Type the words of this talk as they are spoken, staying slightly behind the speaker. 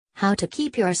How to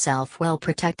keep yourself well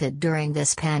protected during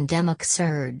this pandemic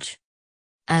surge.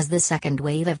 As the second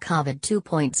wave of COVID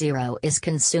 2.0 is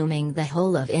consuming the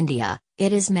whole of India,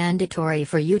 it is mandatory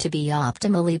for you to be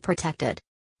optimally protected.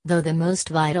 Though the most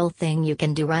vital thing you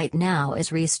can do right now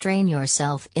is restrain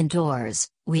yourself indoors,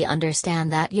 we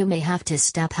understand that you may have to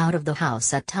step out of the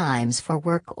house at times for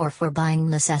work or for buying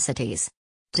necessities.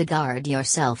 To guard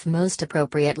yourself most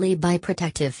appropriately, buy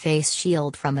protective face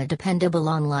shield from a dependable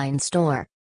online store.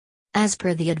 As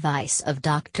per the advice of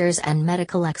doctors and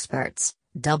medical experts,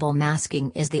 double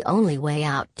masking is the only way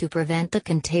out to prevent the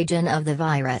contagion of the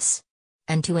virus.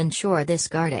 And to ensure this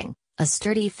guarding, a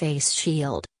sturdy face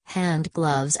shield, hand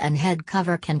gloves and head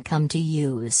cover can come to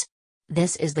use.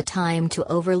 This is the time to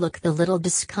overlook the little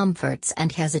discomforts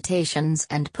and hesitations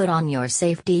and put on your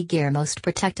safety gear most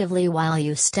protectively while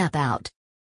you step out.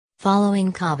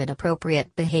 Following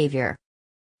COVID-appropriate behavior.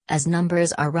 As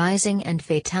numbers are rising and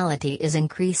fatality is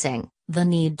increasing, the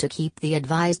need to keep the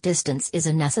advised distance is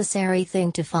a necessary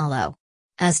thing to follow.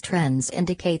 As trends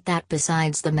indicate that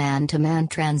besides the man-to-man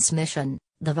transmission,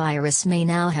 the virus may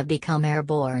now have become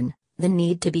airborne, the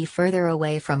need to be further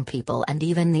away from people and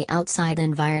even the outside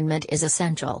environment is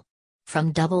essential.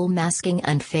 From double masking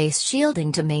and face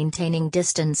shielding to maintaining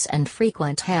distance and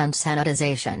frequent hand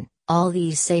sanitization, all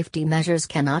these safety measures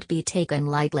cannot be taken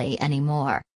lightly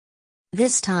anymore.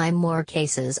 This time more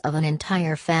cases of an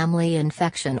entire family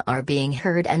infection are being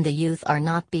heard and the youth are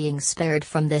not being spared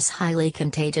from this highly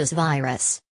contagious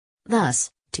virus.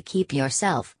 Thus, to keep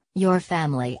yourself, your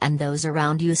family and those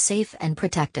around you safe and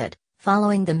protected,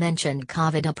 following the mentioned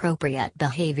COVID-appropriate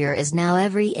behavior is now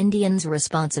every Indian's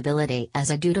responsibility as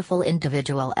a dutiful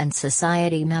individual and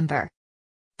society member.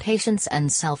 Patience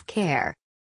and self-care.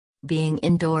 Being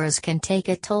indoors can take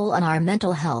a toll on our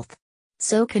mental health.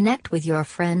 So connect with your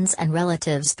friends and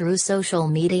relatives through social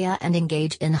media and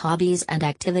engage in hobbies and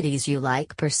activities you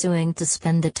like pursuing to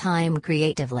spend the time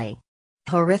creatively.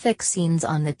 Horrific scenes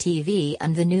on the TV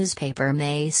and the newspaper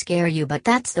may scare you, but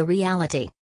that's the reality.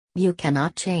 You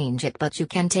cannot change it, but you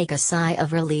can take a sigh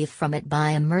of relief from it by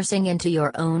immersing into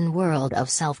your own world of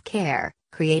self-care,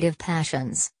 creative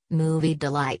passions, movie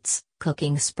delights,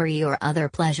 cooking spree or other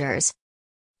pleasures.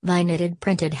 Buy knitted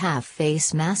printed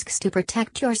half-face masks to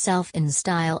protect yourself in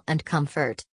style and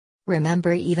comfort.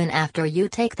 Remember, even after you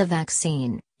take the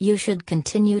vaccine, you should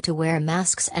continue to wear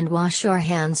masks and wash your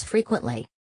hands frequently.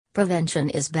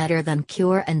 Prevention is better than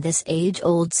cure, and this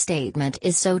age-old statement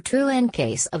is so true in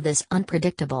case of this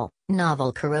unpredictable,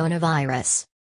 novel coronavirus.